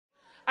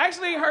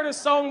actually heard a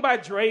song by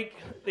Drake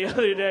the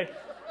other day.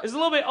 It's a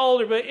little bit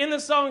older, but in the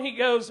song he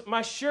goes,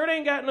 "My shirt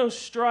ain't got no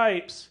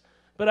stripes,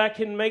 but I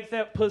can make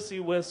that pussy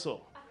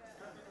whistle."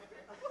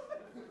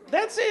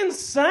 That's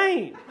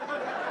insane.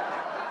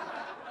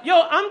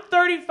 Yo, I'm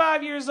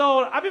 35 years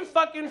old. I've been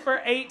fucking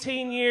for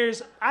 18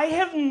 years. I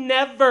have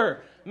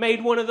never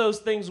made one of those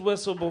things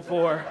whistle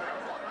before.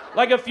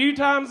 Like a few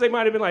times they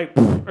might have been like,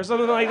 or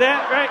something like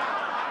that, right?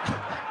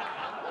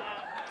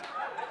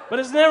 But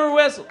it's never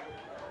whistled.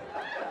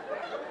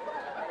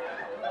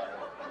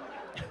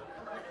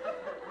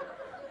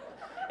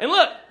 And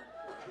look,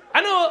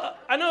 I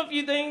know a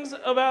few things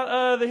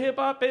about the hip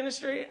hop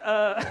industry.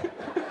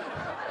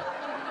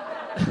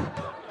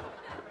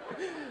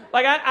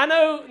 Like, I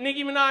know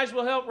Nicki Minaj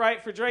will help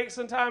write for Drake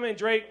sometime, and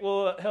Drake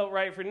will help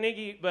write for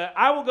Nicki, but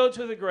I will go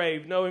to the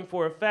grave knowing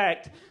for a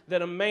fact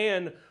that a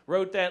man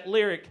wrote that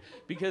lyric,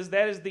 because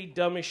that is the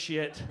dumbest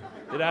shit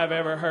that I've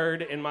ever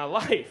heard in my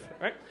life,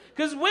 right?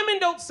 Because women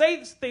don't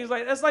say things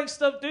like, that's like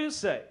stuff dudes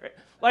say,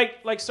 right?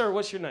 Like, sir,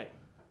 what's your name?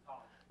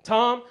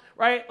 Tom,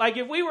 right? Like,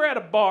 if we were at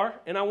a bar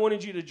and I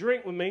wanted you to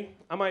drink with me,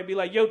 I might be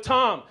like, yo,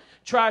 Tom,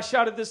 try a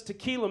shot of this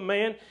tequila,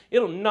 man.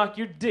 It'll knock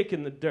your dick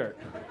in the dirt.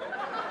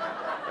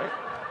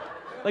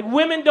 Like,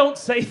 women don't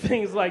say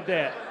things like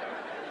that.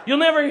 You'll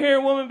never hear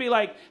a woman be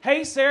like,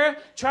 hey, Sarah,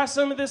 try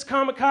some of this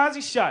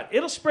kamikaze shot.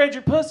 It'll spread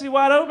your pussy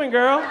wide open,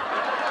 girl.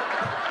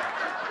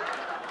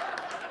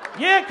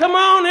 Yeah, come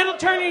on, it'll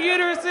turn your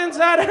uterus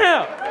inside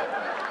out.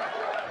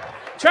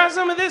 Try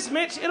some of this,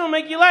 Mitch, it'll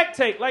make you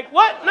lactate. Like,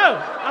 what? No,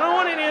 I don't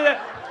want any of that.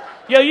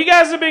 Yo, you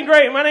guys have been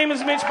great. My name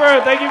is Mitch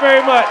Burrow. Thank you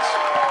very much.